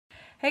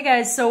Hey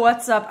guys, so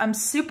what's up? I'm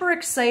super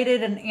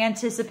excited and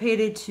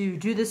anticipated to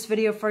do this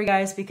video for you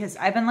guys because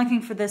I've been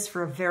looking for this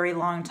for a very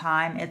long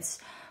time. It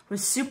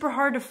was super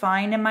hard to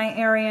find in my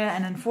area,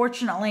 and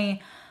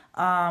unfortunately,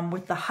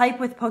 with the hype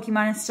with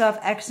Pokemon and stuff,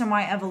 X and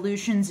Y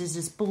Evolutions is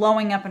just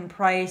blowing up in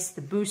price.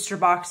 The booster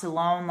box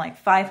alone,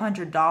 like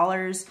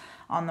 $500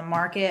 on the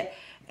market.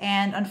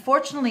 And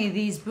unfortunately,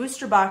 these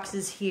booster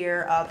boxes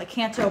here, the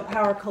Kanto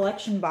Power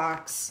Collection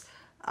box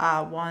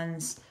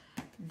ones,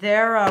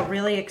 they're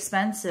really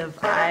expensive.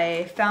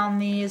 I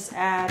found these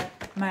at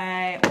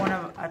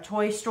a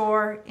toy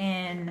store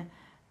in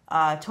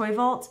Toy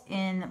Vault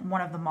in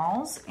one of the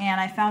malls, and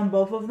I found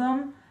both of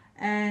them.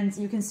 And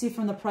you can see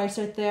from the price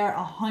right there,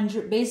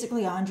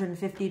 basically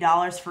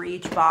 $150 for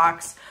each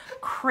box.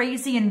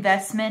 Crazy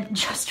investment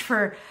just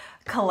for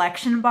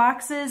collection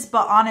boxes,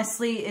 but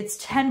honestly, it's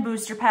 10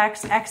 booster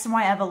packs, X and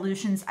Y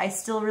Evolutions. I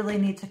still really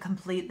need to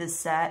complete this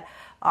set.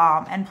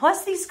 And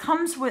plus these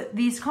come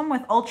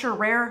with ultra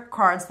rare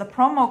cards. The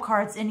promo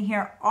cards in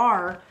here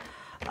are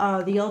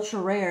the ultra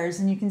rares,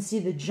 and you can see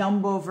the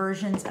jumbo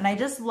versions. And I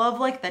just love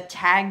like the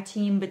tag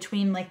team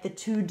between like the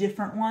two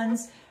different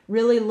ones.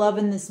 Really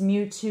loving this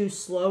Mewtwo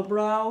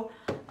Slowbro,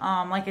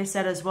 like I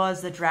said, as well as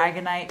the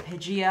Dragonite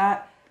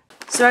Pidgeot.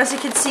 So as you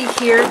can see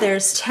here,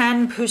 there's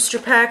 10 booster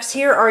packs.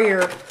 Here are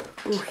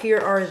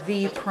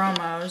the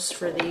promos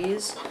for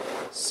these.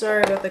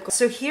 Sorry about the...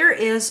 So here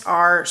is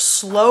our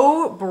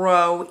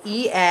Slowbro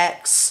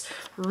EX.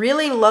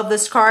 Really love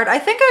this card. I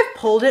think I've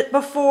pulled it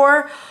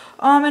before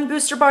in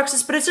booster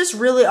boxes, but it's just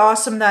really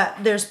awesome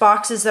that there's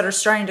boxes that are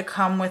starting to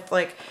come with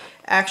like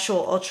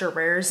actual ultra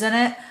rares in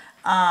it.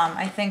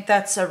 I think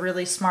that's a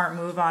really smart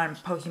move on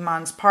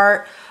Pokemon's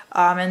part.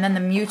 And then the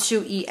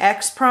Mewtwo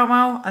EX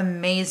promo,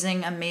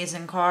 amazing,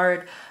 amazing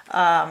card.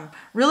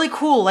 Really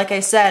cool, like I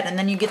said. And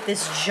then you get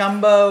this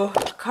jumbo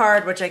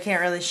card, which I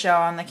can't really show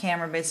on the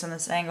camera based on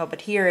this angle,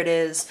 but here it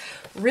is.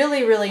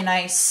 Really, really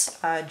nice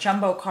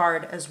jumbo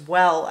card as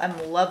well.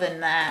 I'm loving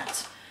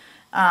that.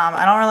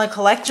 I don't really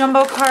collect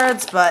jumbo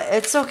cards, but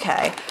it's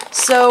okay.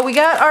 So we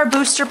got our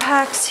booster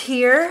packs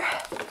here.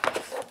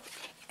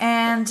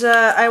 And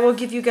I will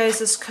give you guys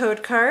this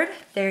code card.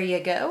 There you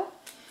go.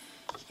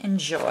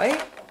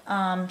 Enjoy.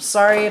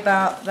 Sorry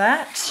about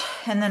that.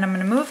 And then I'm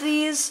going to move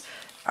these.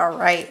 All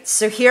right.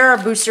 So here are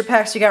booster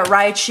packs. We got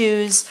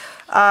Raichus.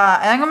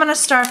 I think I'm going to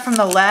start from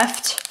the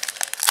left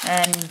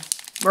and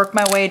work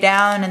my way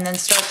down and then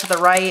start to the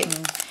right.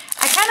 And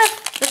that's kind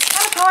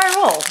of how I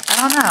roll. I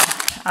don't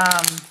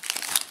know.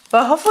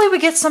 But hopefully we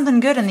get something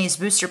good in these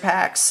booster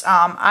packs.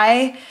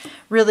 I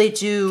really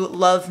do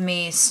love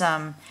me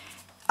some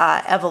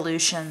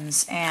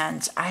Evolutions,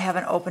 and I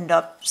haven't opened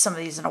up some of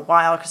these in a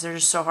while because they're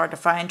just so hard to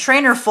find.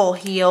 Trainer Full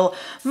Heal,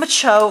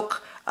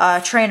 Machoke,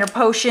 Trainer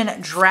Potion,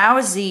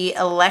 Drowsy,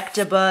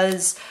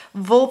 Electabuzz,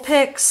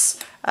 Vulpix,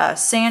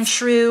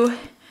 Sandshrew,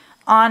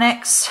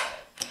 Onix,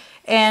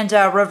 and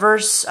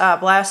Reverse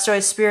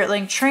Blastoise Spirit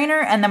Link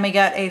Trainer. And then we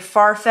got a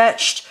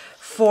Farfetch'd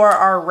for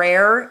our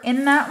rare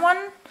in that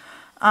one.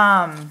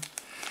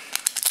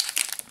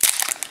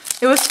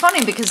 It was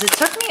funny because it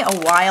took me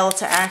a while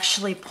to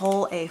actually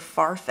pull a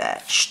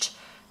Farfetch'd,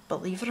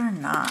 believe it or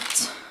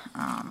not.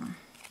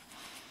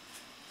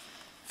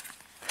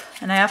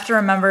 And I have to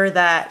remember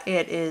that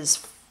it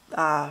is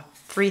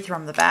free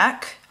from the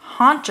back.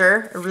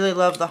 Haunter, I really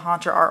love the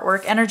Haunter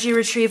artwork. Energy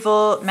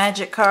Retrieval,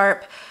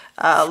 Magikarp,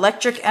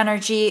 Electric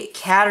Energy,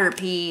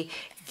 Caterpie,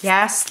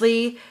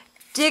 Ghastly,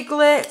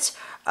 Diglett,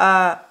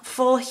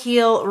 Full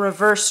Heal,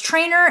 Reverse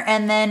Trainer,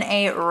 and then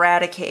a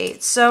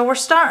Eradicate. So we're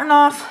starting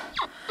off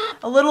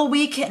a little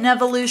weak in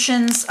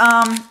Evolutions.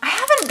 I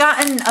haven't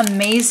gotten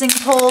amazing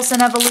pulls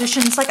in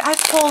Evolutions. Like, I've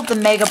pulled the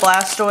Mega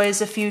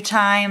Blastoise a few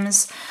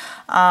times.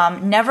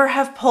 Never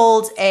have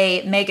pulled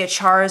a Mega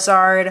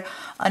Charizard,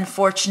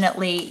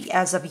 unfortunately,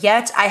 as of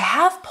yet. I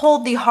have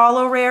pulled the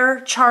Holo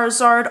Rare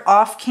Charizard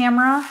off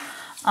camera,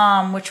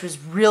 which was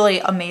really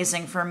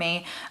amazing for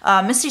me.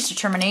 Misty's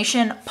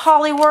Determination,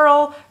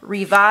 Poliwhirl,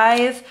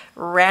 Revive,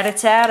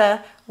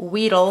 Rattata,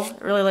 Weedle.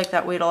 I really like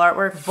that Weedle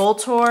artwork.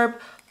 Voltorb,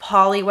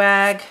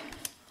 Poliwag,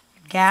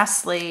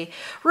 Ghastly,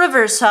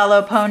 Reverse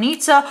Hollow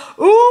Ponyta.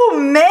 Ooh,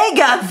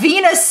 Mega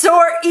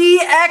Venusaur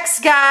EX,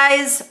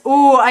 guys.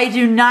 Ooh, I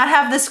do not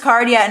have this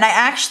card yet. And I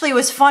actually,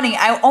 was funny,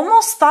 I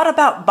almost thought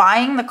about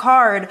buying the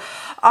card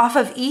off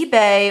of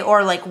eBay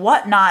or like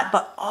whatnot,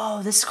 but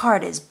oh, this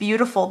card is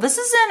beautiful. This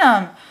is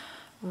in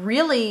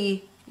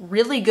really,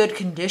 really good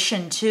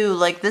condition too.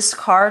 Like, this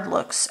card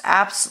looks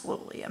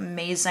absolutely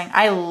amazing.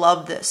 I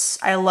love this.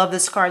 I love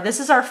this card. This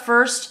is our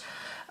first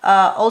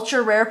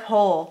ultra rare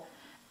pull,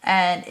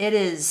 and it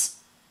is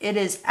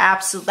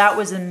absolute. That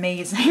was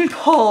amazing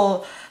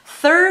pull.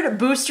 Third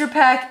booster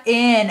pack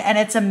in, and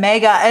it's a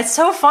Mega. It's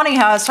so funny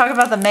how I was talking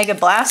about the Mega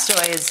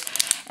Blastoise,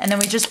 and then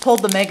we just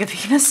pulled the Mega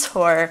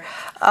Venusaur.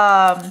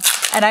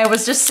 And I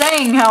was just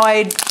saying how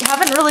I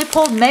haven't really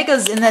pulled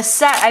Megas in this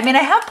set. I mean,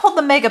 I have pulled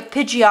the Mega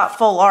Pidgeot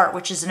Full Art,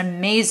 which is an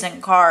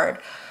amazing card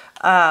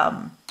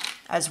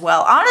as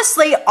well.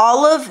 Honestly,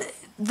 all of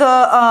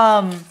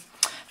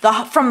the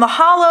from the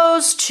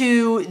holos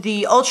to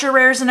the ultra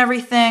rares and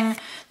everything,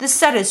 this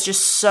set is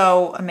just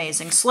so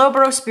amazing.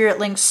 Slowbro, Spirit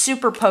Link,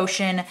 Super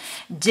Potion,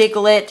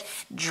 Diglett,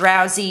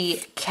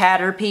 Drowsy,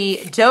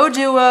 Caterpie,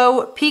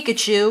 Doduo,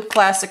 Pikachu,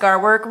 classic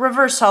artwork,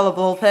 reverse holo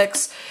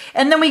Vulpix,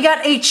 and then we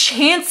got a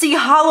Chansey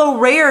holo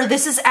rare.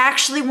 This is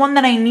actually one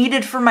that I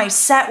needed for my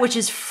set, which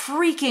is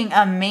freaking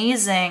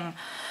amazing.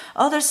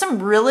 Oh, there's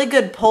some really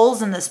good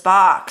pulls in this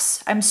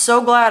box. I'm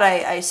so glad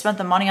I spent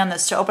the money on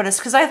this to open this,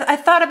 because I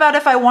thought about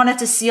if I wanted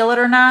to seal it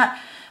or not.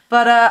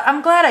 But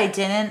I'm glad I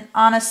didn't,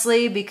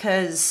 honestly,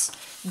 because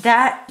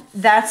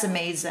that's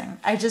amazing.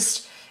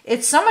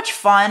 It's so much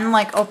fun,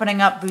 like,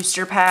 opening up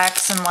booster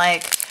packs and,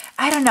 like,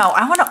 I don't know.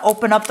 I want to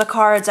open up the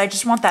cards. I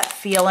just want that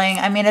feeling.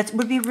 I mean, it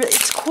would be really,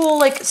 it's cool.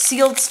 Like,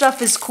 sealed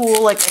stuff is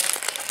cool. Like,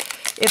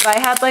 if I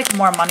had, like,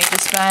 more money to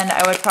spend,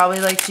 I would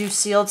probably, like, do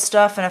sealed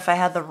stuff. And if I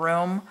had the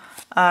room,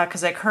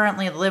 because I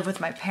currently live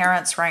with my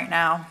parents right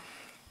now.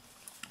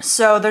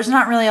 So there's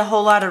not really a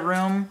whole lot of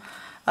room.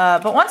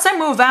 But once I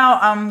move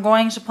out, I'm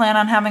going to plan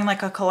on having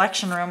like a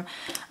collection room.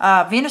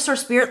 Venusaur,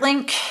 Spirit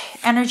Link,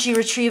 Energy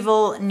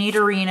Retrieval,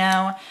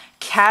 Nidorino,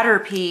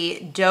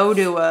 Caterpie,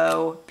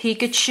 Doduo,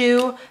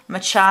 Pikachu,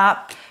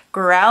 Machop,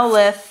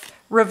 Growlithe,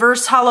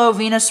 Reverse Holo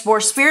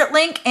Venusaur, Spirit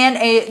Link, and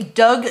a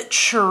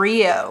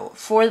Dugtrio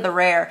for the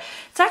rare.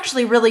 It's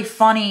actually really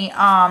funny.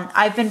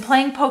 I've been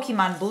playing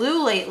Pokemon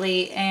Blue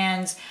lately,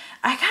 and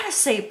I gotta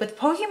say, with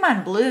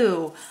Pokemon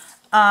Blue,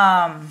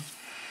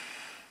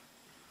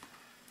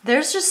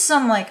 there's just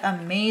some like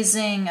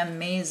amazing,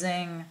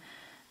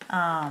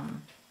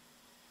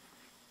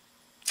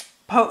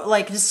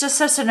 like it's just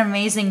such an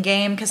amazing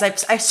game, because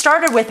I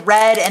started with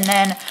Red and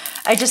then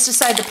I just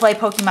decided to play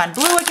Pokemon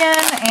Blue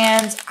again,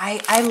 and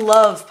I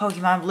love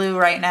Pokemon Blue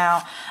right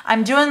now.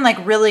 I'm doing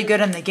like really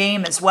good in the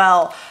game as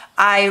well.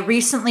 I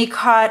recently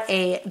caught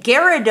a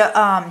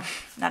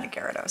not a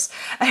Gyarados.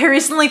 I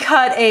recently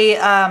caught a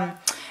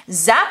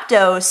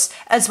Zapdos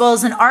as well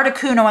as an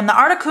Articuno, and the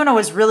Articuno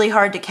was really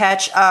hard to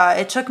catch.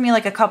 It took me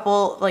like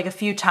a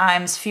few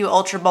times, few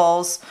Ultra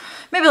Balls,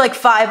 maybe like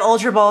 5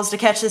 Ultra Balls to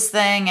catch this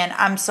thing, and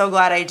I'm so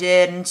glad I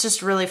did, and it's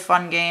just a really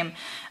fun game.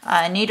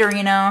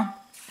 Nidorino,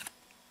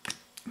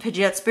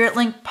 Pidgeot, Spirit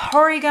Link,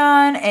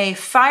 Porygon, a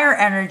Fire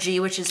Energy,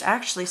 which is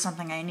actually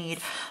something I need,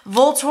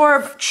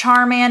 Voltorb,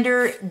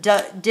 Charmander,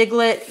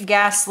 Diglett,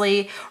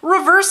 Ghastly,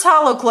 Reverse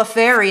Holo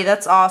Clefairy,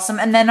 that's awesome,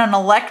 and then an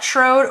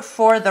Electrode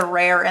for the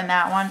rare in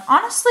that one.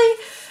 Honestly,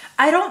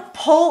 I don't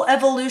pull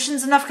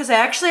evolutions enough because I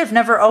actually have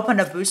never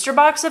opened a booster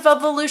box of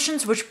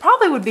evolutions, which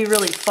probably would be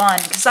really fun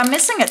because I'm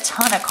missing a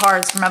ton of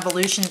cards from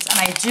evolutions, and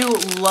I do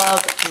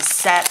love this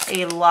set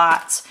a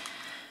lot.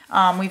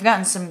 We've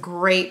gotten some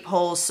great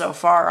pulls so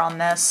far on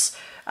this.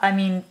 I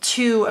mean,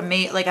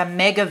 like a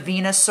Mega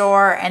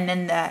Venusaur and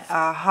then the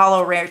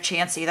Holo Rare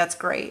Chansey. That's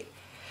great.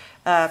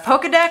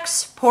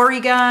 Pokedex,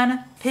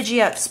 Porygon,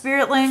 Pidgeot,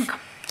 Spirit Link.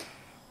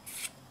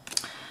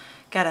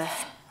 Gotta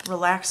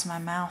relax my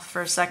mouth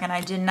for a second.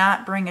 I did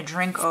not bring a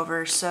drink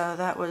over, so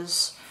that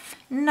was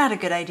not a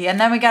good idea. And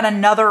then we got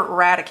another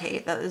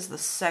Raticate. That is the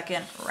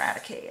second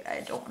Raticate.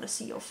 I don't want to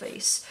see your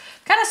face.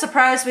 Kind of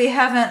surprised we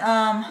haven't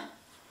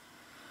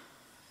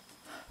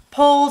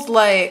pulled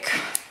like,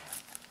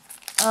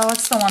 oh,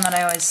 what's the one that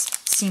I always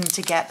seem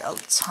to get a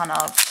ton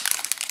of?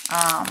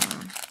 I'm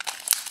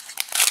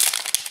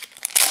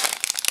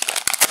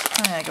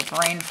having like a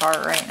brain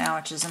fart right now,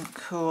 which isn't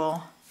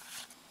cool.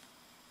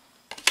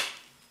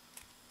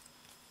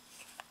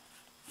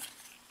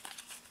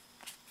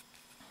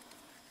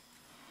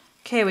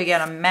 Okay, we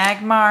got a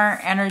Magmar,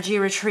 Energy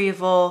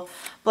Retrieval,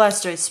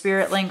 Blastoise,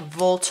 Spirit Link,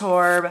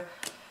 Voltorb,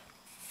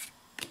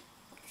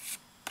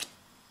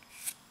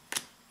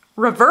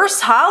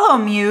 Reverse Holo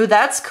Mew,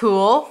 that's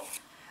cool.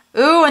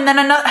 Ooh, and then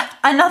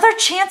another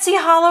Chansey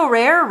Holo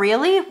Rare,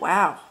 really?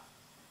 Wow.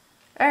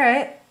 All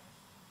right.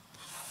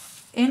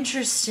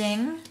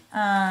 Interesting.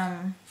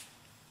 A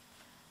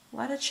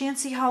lot of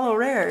Chansey Holo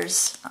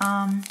Rares.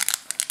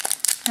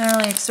 Not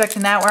really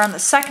expecting that. We're on the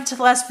second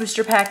to last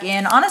booster pack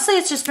in. Honestly,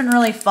 it's just been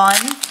really fun,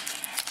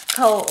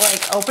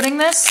 like, opening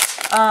this.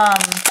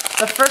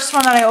 The first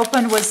one that I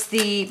opened was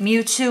the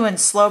Mewtwo and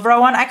Slowbro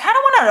one. I kind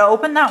of wanted to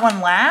open that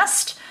one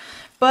last,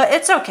 but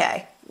it's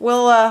okay.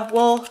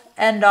 We'll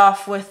end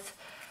off with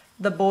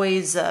the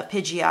boys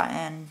Pidgeot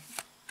and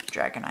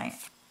Dragonite.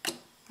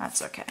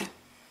 That's okay.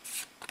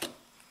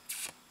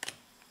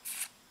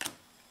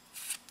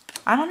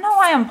 I don't know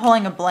why I'm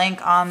pulling a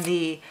blank on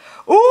the...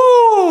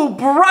 Ooh!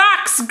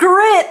 Brock's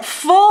Grit!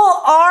 Full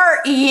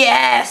art!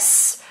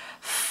 Yes!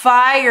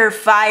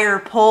 Fire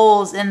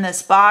pulls in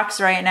this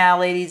box right now,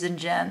 ladies and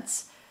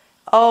gents.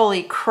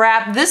 Holy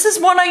crap. This is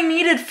what I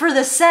needed for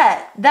the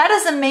set. That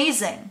is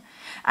amazing.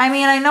 I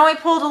mean, I know I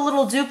pulled a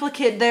little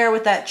duplicate there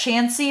with that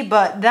Chansey,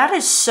 but that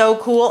is so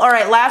cool. All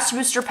right, last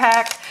booster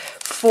pack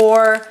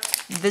for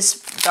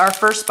this, our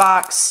first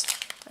box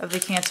of the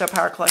Kanto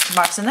Power Collection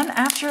box. And then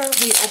after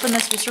we open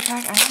this booster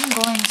pack, I am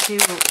going to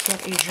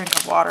get a drink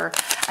of water.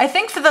 I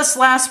think for this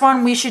last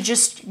one, we should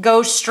just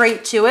go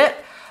straight to it.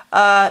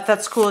 If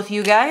that's cool with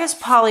you guys.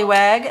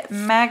 Poliwag,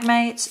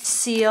 Magmite,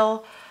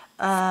 Seal,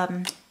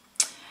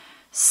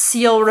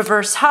 Seal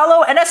Reverse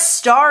Hollow, and a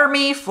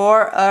Starmie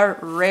for a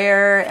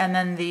rare, and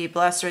then the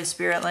Blastoise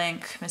Spirit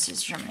Link,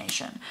 Misty's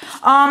Determination.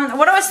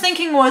 What I was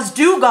thinking was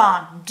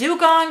Dugong.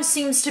 Dugong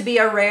seems to be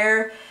a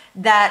rare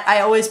that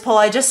I always pull.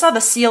 I just saw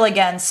the seal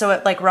again, so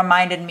it like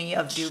reminded me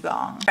of Dugong.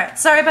 All right,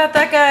 sorry about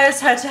that,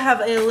 guys. Had to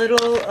have a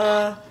little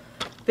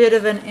bit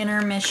of an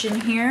intermission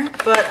here,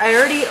 but I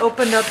already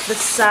opened up the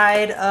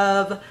side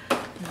of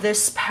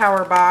this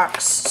power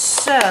box,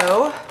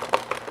 so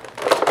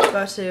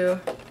about to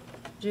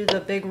do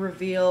the big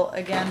reveal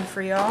again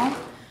for y'all.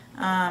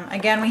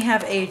 Again, we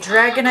have a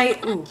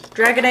Dragonite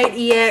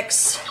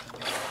EX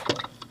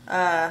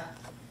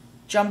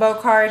jumbo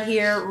card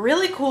here.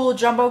 Really cool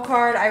jumbo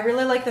card. I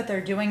really like that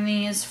they're doing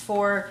these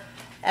for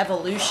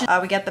evolution.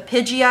 We got the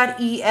Pidgeot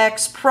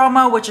EX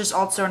promo, which is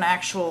also an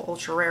actual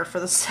ultra rare for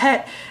the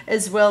set,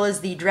 as well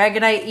as the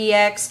Dragonite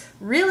EX.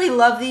 Really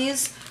love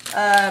these.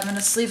 I'm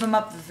gonna sleeve them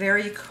up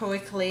very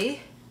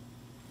quickly,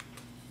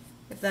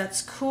 if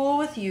that's cool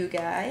with you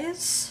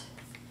guys.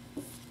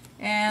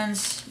 And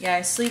yeah,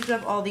 I sleeved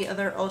up all the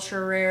other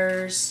ultra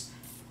rares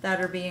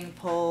that are being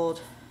pulled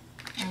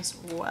as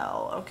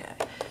well. Okay,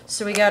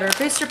 so we got our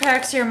booster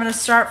packs here. I'm gonna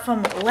start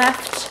from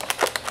left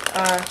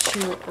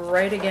to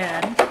right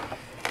again.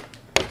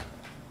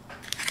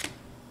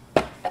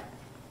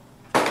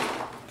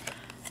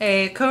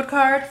 A code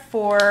card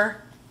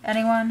for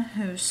anyone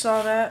who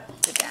saw that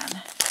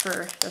again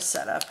for the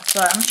setup.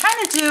 So I'm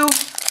trying to do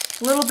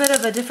a little bit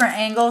of a different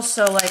angle,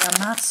 so like I'm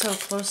not so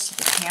close to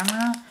the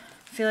camera.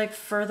 I feel like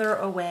further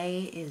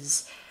away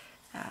is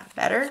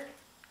better.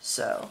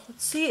 So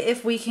let's see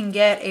if we can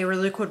get a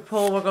reliquid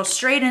pull. We'll go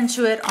straight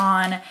into it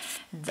on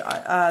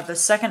the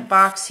second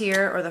box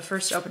here, or the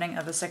first opening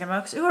of the second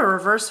box. Ooh, a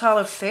reverse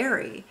hollow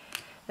fairy.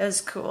 That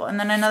is cool. And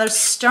then another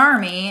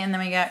Starmie, and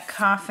then we got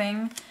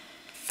Coughing,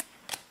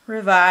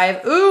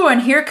 Revive. Ooh,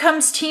 and here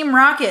comes Team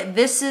Rocket.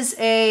 This is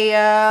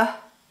a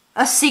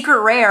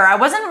secret rare. I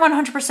wasn't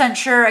 100%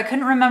 sure. I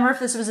couldn't remember if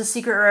this was a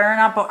secret rare or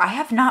not, but I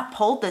have not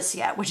pulled this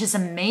yet, which is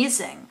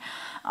amazing.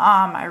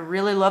 I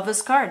really love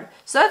this card.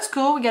 So that's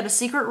cool. We got a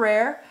secret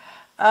rare.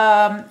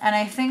 And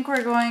I think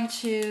we're going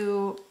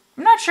to,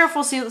 I'm not sure if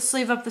we'll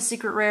sleeve up the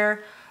secret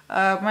rare. We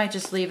might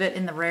just leave it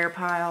in the rare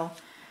pile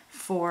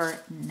for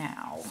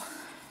now.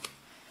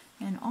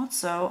 And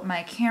also,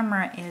 my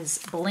camera is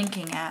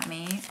blinking at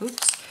me.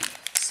 Oops.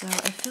 So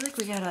I feel like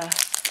we gotta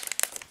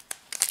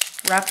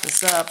wrap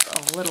this up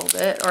a little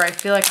bit, or I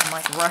feel like I'm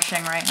like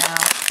rushing right now,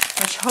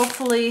 which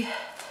hopefully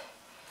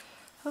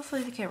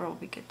the camera will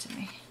be good to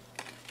me,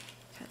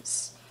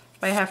 because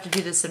I have to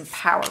do this in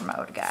power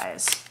mode,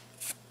 guys.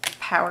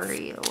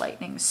 Powery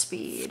lightning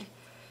speed.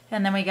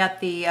 And then we got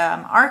the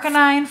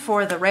Arcanine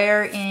for the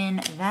rare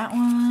in that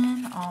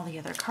one. All the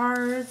other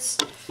cards,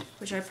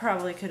 which I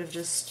probably could have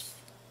just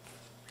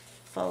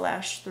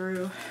flashed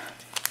through.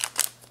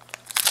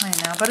 I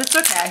know, but it's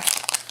okay.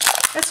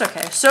 It's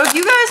okay. So if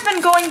you guys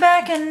been going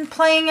back and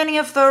playing any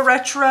of the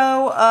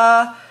retro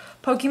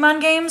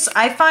Pokemon games,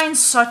 I find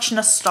such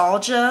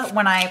nostalgia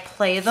when I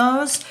play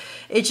those.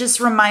 It just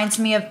reminds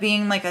me of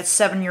being like a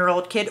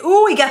 7-year-old kid.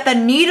 Ooh, we got the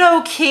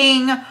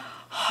Nidoking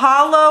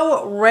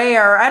Hollow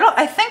Rare.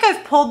 I think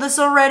I've pulled this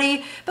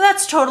already, but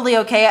that's totally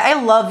okay. I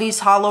love these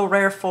Hollow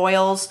Rare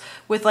foils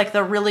with like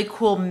the really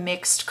cool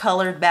mixed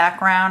colored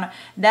background.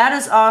 That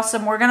is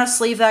awesome. We're gonna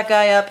sleeve that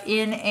guy up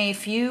in a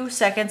few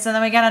seconds. And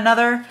then we got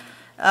another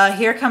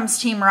Here Comes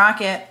Team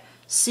Rocket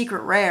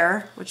secret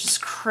rare, which is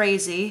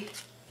crazy.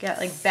 Got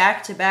like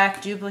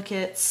back-to-back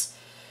duplicates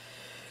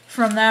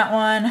from that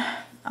one.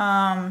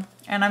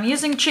 And I'm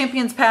using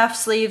Champion's Path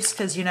sleeves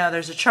because, you know,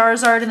 there's a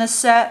Charizard in this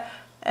set.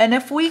 And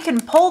if we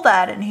can pull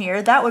that in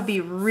here, that would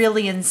be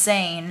really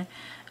insane.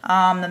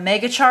 The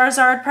Mega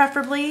Charizard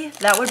preferably,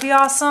 that would be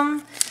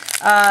awesome.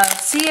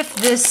 See if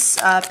this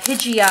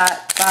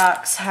Pidgeot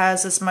box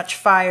has as much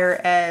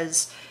fire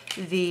as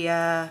the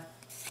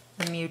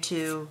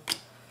Mewtwo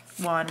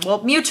one. Well,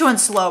 Mewtwo and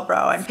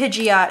Slowbro, and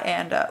Pidgeot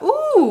and,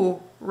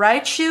 ooh,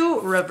 Raichu,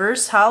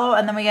 Reverse Hollow,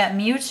 and then we got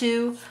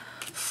Mewtwo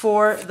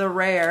for the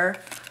rare.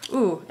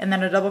 Ooh, and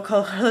then a double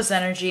colorless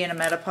energy and a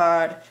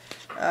Metapod.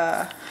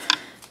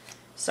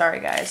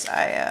 Sorry guys,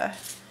 I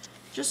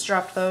just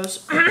dropped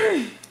those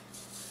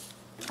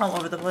all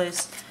over the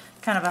place.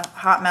 Kind of a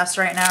hot mess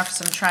right now because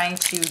I'm trying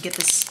to get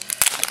this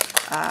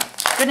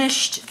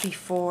finished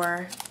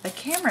before the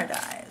camera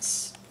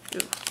dies.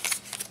 Ooh.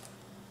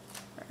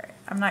 Alright,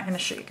 I'm not going to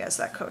show you guys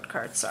that code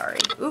card, sorry.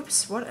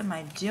 Oops, what am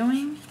I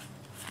doing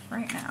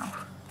right now?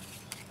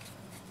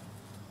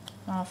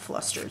 All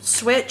flustered.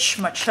 Switch,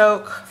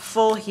 Machoke,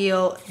 Full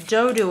Heal,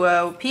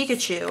 Doduo,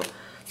 Pikachu,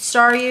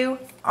 Staryu,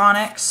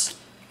 Onix,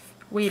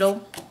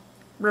 Weedle,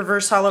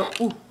 Reverse Hollow,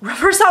 ooh,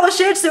 Reverse Hollow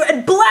Shansu,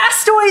 and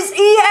Blastoise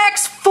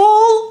EX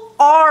Full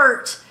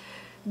Art.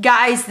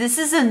 Guys, this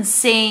is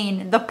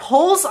insane. The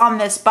pulls on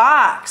this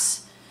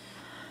box.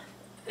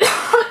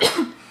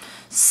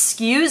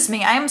 Excuse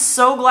me. I am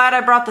so glad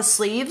I brought the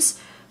sleeves.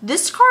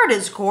 This card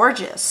is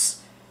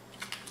gorgeous.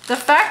 The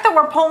fact that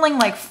we're pulling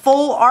like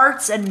full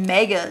arts and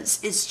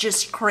megas is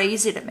just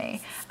crazy to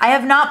me. I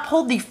have not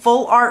pulled the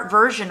full art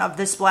version of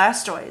this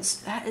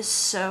Blastoise. That is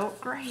so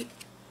great.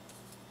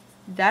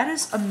 That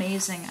is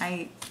amazing.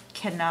 I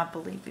cannot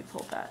believe we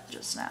pulled that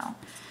just now.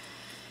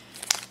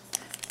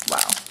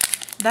 Wow.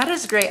 That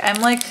is great.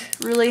 I'm like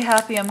really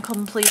happy I'm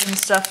completing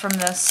stuff from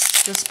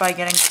this just by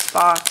getting this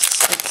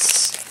box.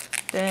 It's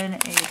been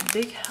a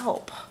big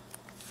help.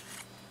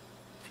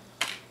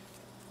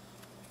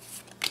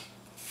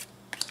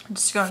 I'm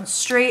just going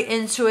straight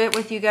into it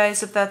with you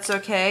guys if that's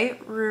okay.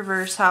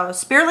 Reverse Hollow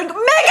Spearlink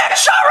Mega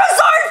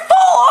Charizard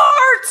Full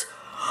Art!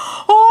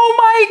 Oh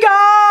my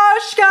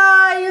gosh,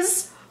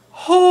 guys!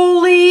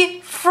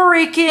 Holy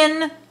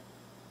freaking...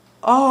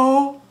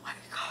 Oh my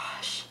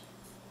gosh.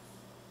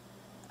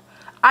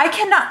 I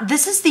cannot...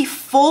 This is the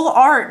full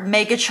art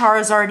Mega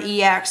Charizard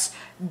EX.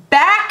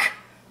 Back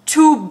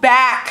to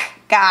back,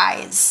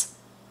 guys.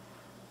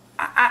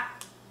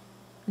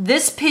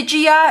 This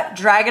Pidgeot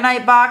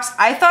Dragonite box,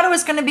 I thought it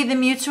was going to be the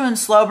Mewtwo and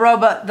Slowbro,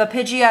 but the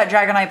Pidgeot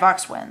Dragonite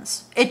box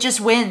wins. It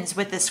just wins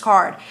with this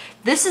card.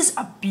 This is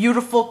a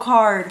beautiful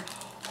card.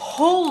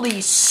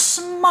 Holy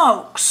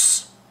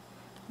smokes.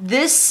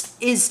 This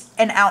is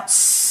an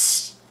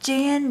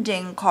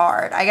outstanding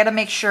card. I got to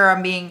make sure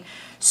I'm being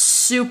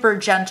super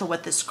gentle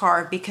with this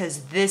card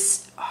because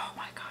this, oh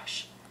my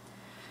gosh.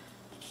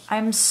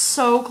 I'm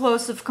so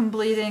close of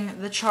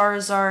completing the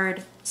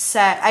Charizard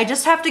set. I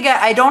just have to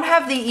get, I don't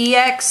have the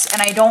EX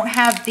and I don't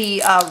have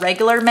the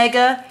regular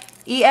Mega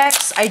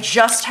EX. I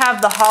just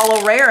have the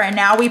Holo Rare and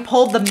now we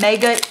pulled the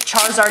Mega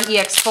Charizard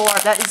EX full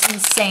art. That is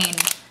insane.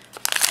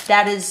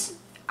 That is,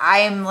 I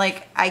am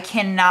like, I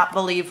cannot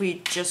believe we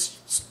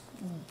just,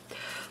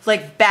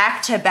 like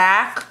back to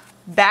back,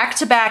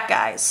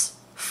 guys.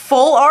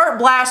 Full art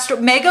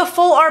Mega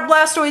full art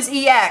Blastoise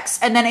EX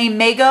and then a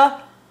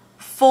Mega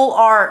full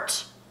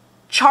art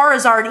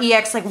Charizard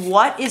EX. Like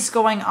what is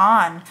going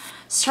on?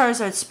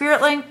 Charizard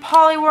Spirit Link,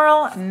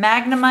 Poliwhirl,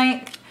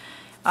 Magnemite,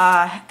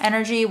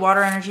 Energy,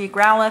 Water Energy,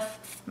 Growlithe,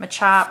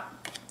 Machop,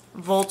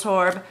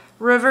 Voltorb,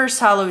 Reverse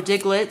Hollow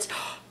Diglett,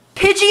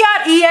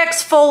 Pidgeot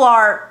EX Full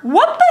Art.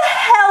 What the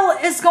hell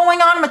is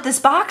going on with this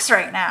box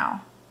right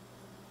now?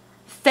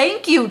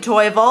 Thank you,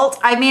 Toy Vault.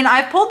 I mean,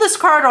 I pulled this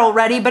card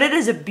already, but it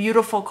is a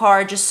beautiful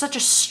card. Just such a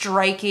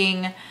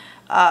striking,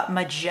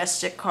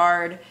 majestic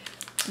card.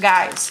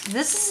 Guys,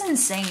 this is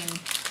insane.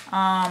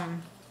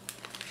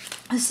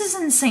 This is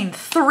insane.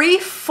 3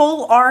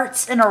 full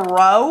arts in a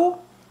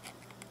row?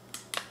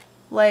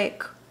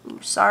 Like,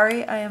 ooh,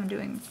 sorry, I am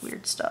doing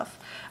weird stuff.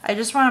 I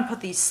just want to put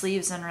these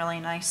sleeves in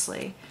really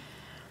nicely.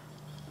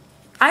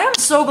 I am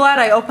so glad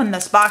I opened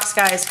this box,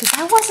 guys, because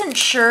I wasn't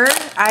sure.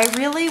 I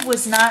really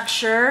was not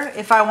sure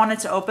if I wanted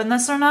to open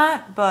this or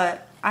not,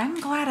 but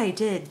I'm glad I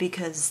did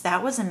because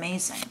that was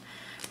amazing.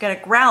 Got a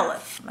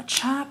Growlithe,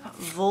 Machop,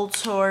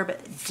 Voltorb,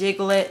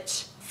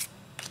 Diglett,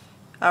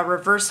 a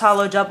Reverse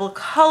Hollow Double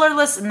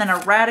Colorless, and then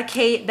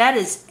Eradicate. That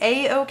is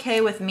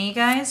A-okay with me,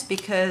 guys,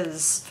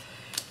 because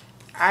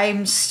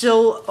I'm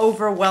still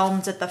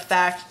overwhelmed at the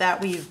fact that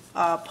we've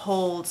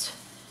pulled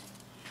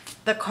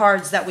the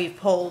cards that we've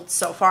pulled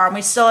so far. And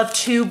we still have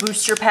 2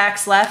 booster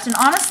packs left. And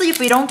honestly, if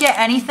we don't get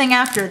anything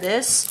after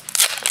this,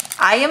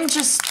 I am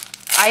just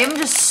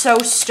so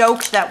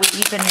stoked that we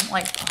even,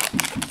 like,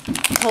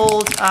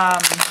 pulled,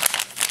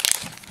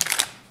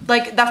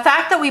 like, the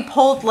fact that we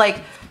pulled,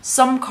 like,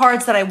 some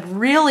cards that I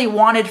really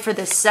wanted for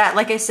this set.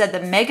 Like I said, the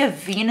Mega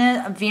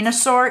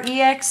Venusaur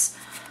EX.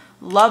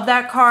 Love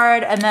that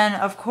card. And then,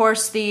 of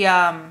course, the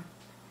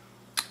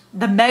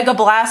Mega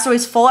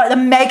Blastoise full art. The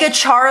Mega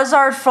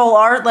Charizard full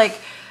art. Like,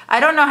 I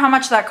don't know how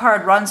much that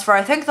card runs for.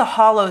 I think the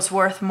Holo's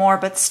worth more.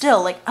 But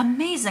still, like,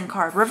 amazing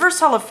card. Reverse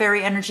Hollow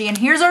Fairy Energy. And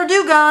here's our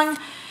Dugong.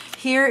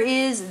 Here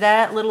is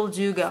that little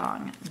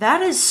Dugong.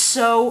 That is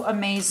so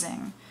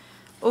amazing.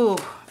 Ooh,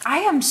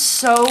 I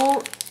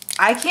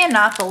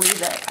cannot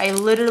believe it. I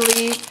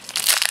literally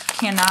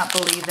cannot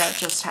believe that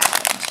just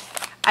happened.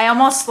 I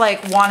almost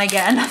like want to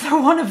get another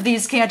one of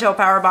these Kanto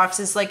power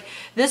boxes. Like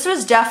this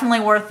was definitely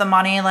worth the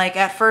money. Like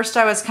at first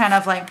I was kind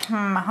of like,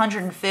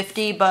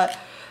 150, but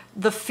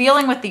the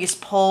feeling with these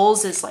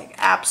pulls is like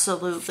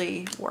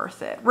absolutely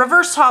worth it.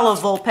 Reverse Hollow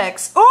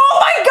Vulpix. Oh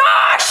my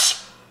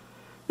gosh!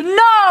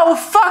 No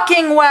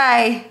fucking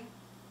way.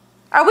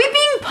 Are we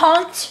being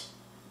punked?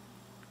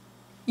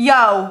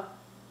 Yo.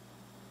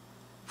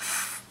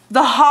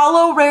 The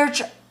Holo Rare...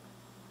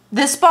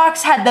 This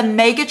box had the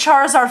Mega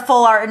Charizard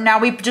full art, and now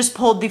we just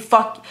pulled the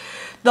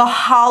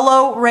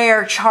Holo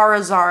Rare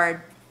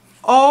Charizard.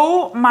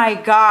 Oh my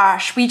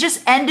gosh. We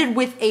just ended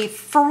with a...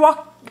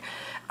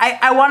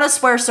 I want to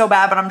swear so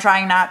bad, but I'm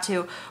trying not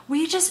to.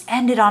 We just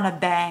ended on a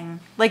bang.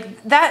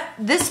 Like that,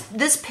 this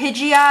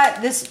Pidgeot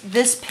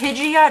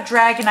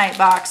Dragonite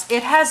box,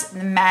 it has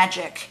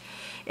magic.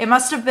 It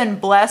must have been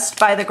blessed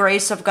by the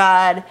grace of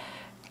God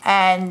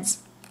and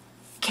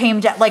came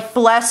down, like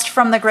blessed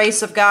from the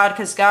grace of God,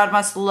 because God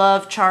must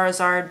love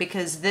Charizard,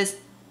 because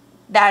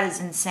that is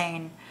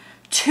insane.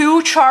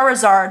 2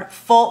 Charizard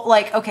full,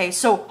 like, okay,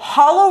 so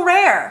Holo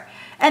Rare.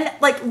 And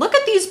like, look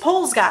at these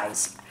pulls,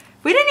 guys.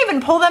 We didn't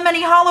even pull that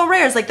many holo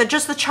rares, like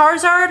just the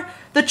Charizard,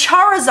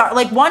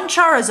 like one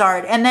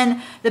Charizard, and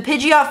then the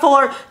Pidgeot full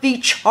art, the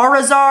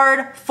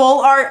Charizard full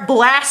art,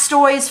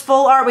 Blastoise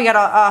full art. We got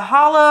a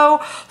holo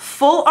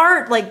full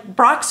art, like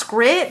Brock's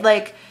Grit,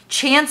 like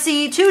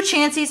Chansey, 2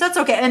 Chanseys, that's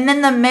okay. And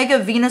then the Mega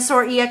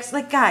Venusaur EX,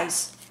 like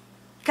guys,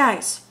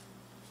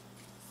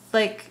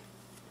 like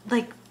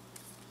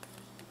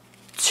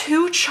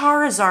 2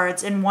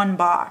 Charizards in one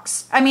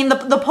box. I mean,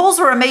 the pulls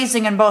were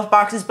amazing in both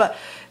boxes, but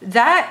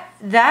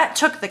that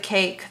took the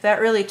cake. That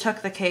really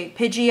took the cake.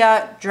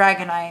 Pidgeot,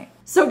 Dragonite.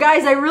 So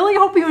guys, I really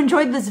hope you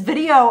enjoyed this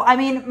video. I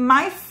mean,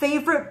 my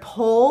favorite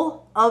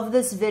pull of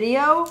this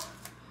video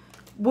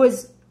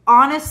was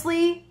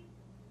honestly,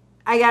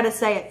 I gotta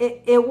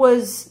say it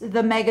was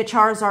the Mega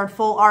Charizard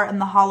full art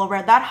and the holo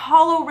rare. That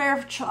holo rare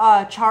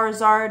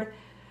Charizard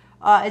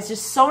is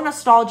just so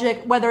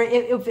nostalgic. Whether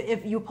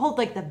if you pulled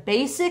like the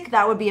basic,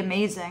 that would be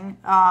amazing.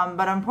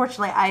 But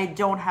unfortunately, I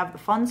don't have the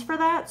funds for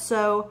that.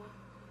 So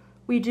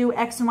we do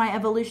X and Y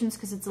evolutions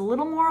because it's a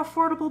little more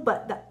affordable.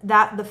 But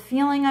the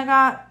feeling I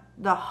got,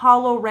 the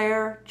holo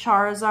rare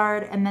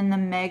Charizard and then the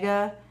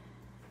Mega,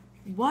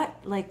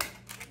 like,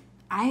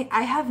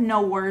 I have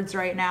no words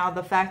right now.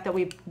 The fact that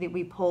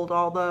we pulled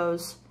all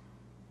those,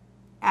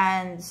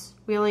 and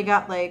we only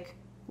got like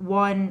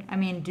one, I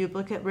mean,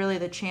 duplicate, really,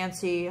 the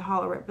Chansey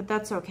holo rare, but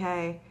that's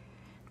okay.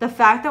 The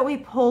fact that we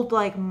pulled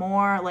like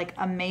more like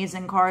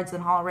amazing cards than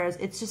holo rares,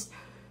 it's just,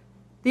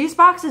 these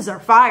boxes are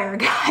fire,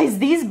 guys.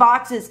 These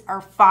boxes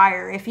are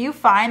fire. If you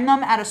find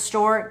them at a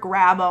store,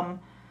 grab them.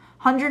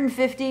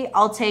 150,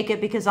 I'll take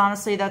it, because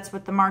honestly, that's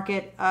what the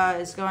market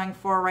is going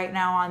for right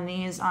now on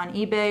these on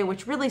eBay,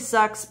 which really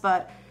sucks,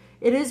 but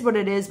it is what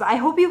it is. But I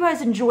hope you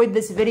guys enjoyed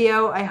this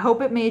video. I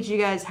hope it made you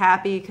guys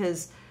happy,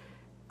 because,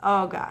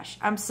 oh gosh,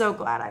 I'm so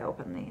glad I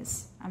opened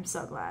these. I'm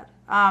so glad.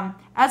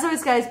 As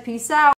always, guys, peace out.